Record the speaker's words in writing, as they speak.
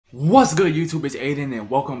What's good, YouTube? It's Aiden and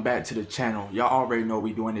welcome back to the channel. Y'all already know what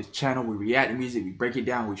we do in this channel. We react to music, we break it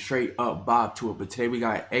down, we straight up bob to it. But today we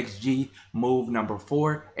got XG Move number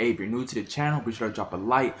 4. Hey, if you're new to the channel, be sure to drop a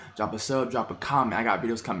like, drop a sub, drop a comment. I got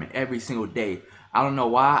videos coming every single day. I don't know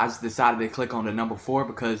why, I just decided to click on the number 4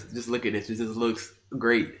 because just look at this. It just looks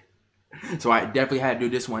great. So I definitely had to do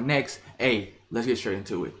this one next. Hey, let's get straight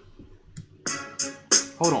into it.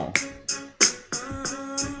 Hold on.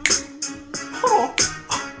 Hold on.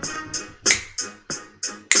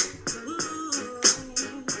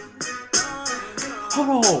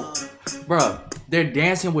 Hold on, bruh. They're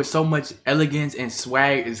dancing with so much elegance and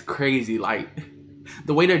swag is crazy. Like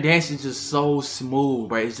the way they're dancing is just so smooth,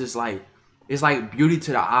 bro. It's just like it's like beauty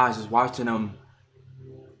to the eyes just watching them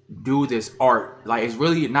do this art. Like it's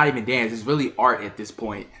really not even dance. It's really art at this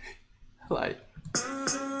point. Like.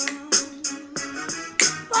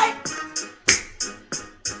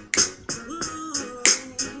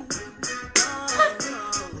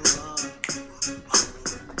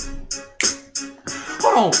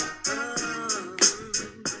 Hold on.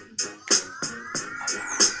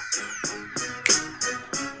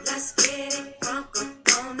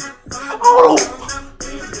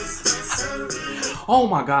 Oh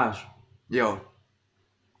my gosh. Yo.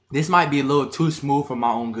 This might be a little too smooth for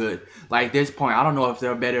my own good. Like at this point, I don't know if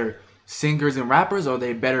they're better singers and rappers or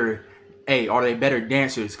they better are they better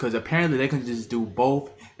dancers? Because apparently they can just do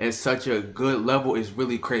both at such a good level. It's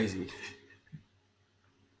really crazy.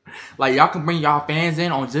 Like y'all can bring y'all fans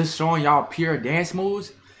in on just showing y'all pure dance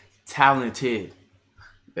moves. Talented.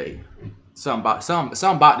 Hey, something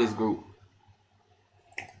about this group.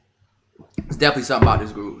 It's definitely something about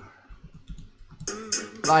this group.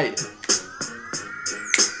 Like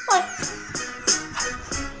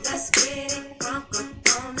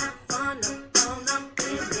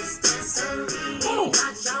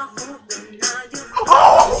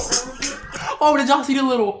oh, did y'all see the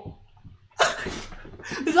little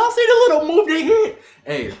did y'all see the little move they hit?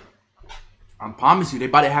 Hey, I promise you, they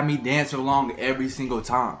about to have me dancing along every single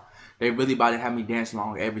time. They really about to have me dancing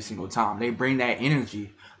along every single time. They bring that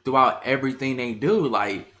energy throughout everything they do.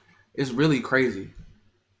 Like, it's really crazy.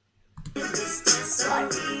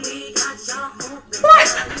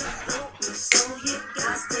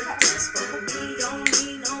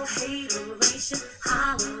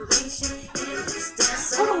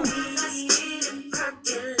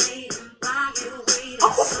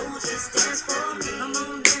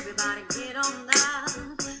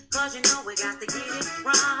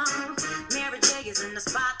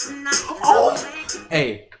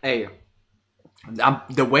 Hey,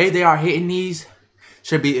 the way they are hitting these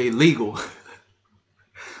should be illegal.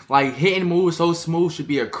 Like hitting moves so smooth should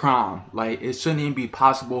be a crime. Like it shouldn't even be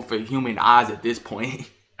possible for human eyes at this point.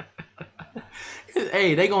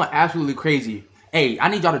 Hey, they going absolutely crazy. Hey, I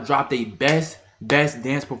need y'all to drop their best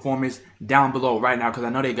dance performance down below right now because I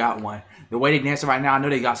know they got one. The way they dancing right now, I know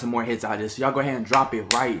they got some more hits out of this. So y'all go ahead and drop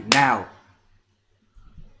it right now.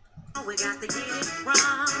 We got to get it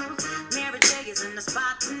wrong. Mary J is in the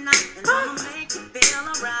spot tonight, and I'ma make you feel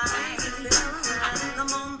alright. Come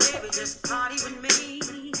on, baby, just party with me.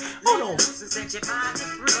 Hold on. Set your body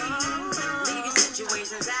free. Leave your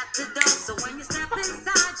situations at the door, so when you step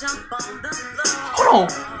inside, jump on the floor. Hold on.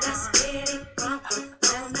 Let's get it from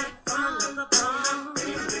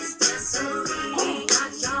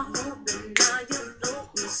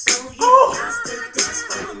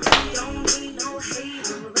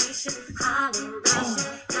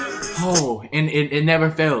oh, and it never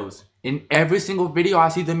fails. In every single video I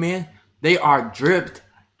see them in, they are dripped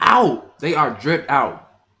out. They are dripped out.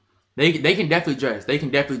 They can definitely dress. They can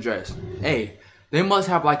definitely dress. Hey, they must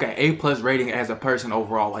have like an A+ rating as a person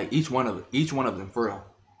overall. Like each one of them for real.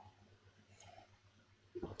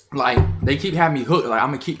 Like they keep having me hooked. Like I'm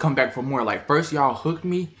gonna keep coming back for more. Like first y'all hooked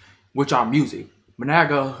me with y'all music, but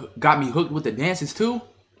now got me hooked with the dances too.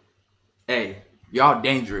 Hey, y'all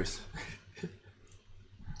dangerous.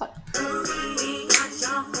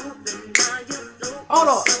 Hold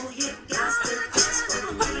on.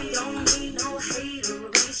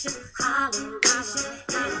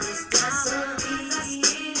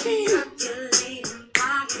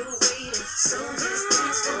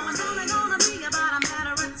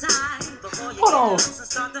 Hold on.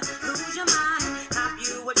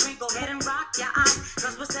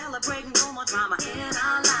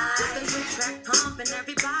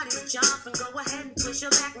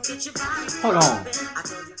 Hold on.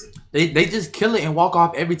 They just kill it and walk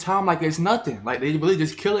off every time like it's nothing. Like they really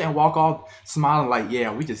just kill it and walk off smiling like,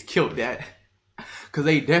 yeah, we just killed that. Cause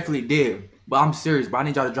they definitely did. But I'm serious, but I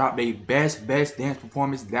need y'all to drop their best dance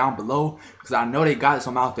performance down below, because I know they got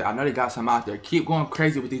some out there. Keep going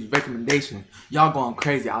crazy with these recommendations. Y'all going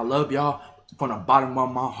crazy. I love y'all from the bottom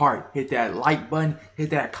of my heart. Hit that like button, hit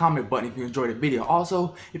that comment button if you enjoyed the video.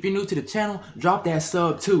 Also, if you're new to the channel, drop that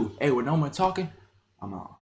sub too. Hey, with no more talking, I'm out.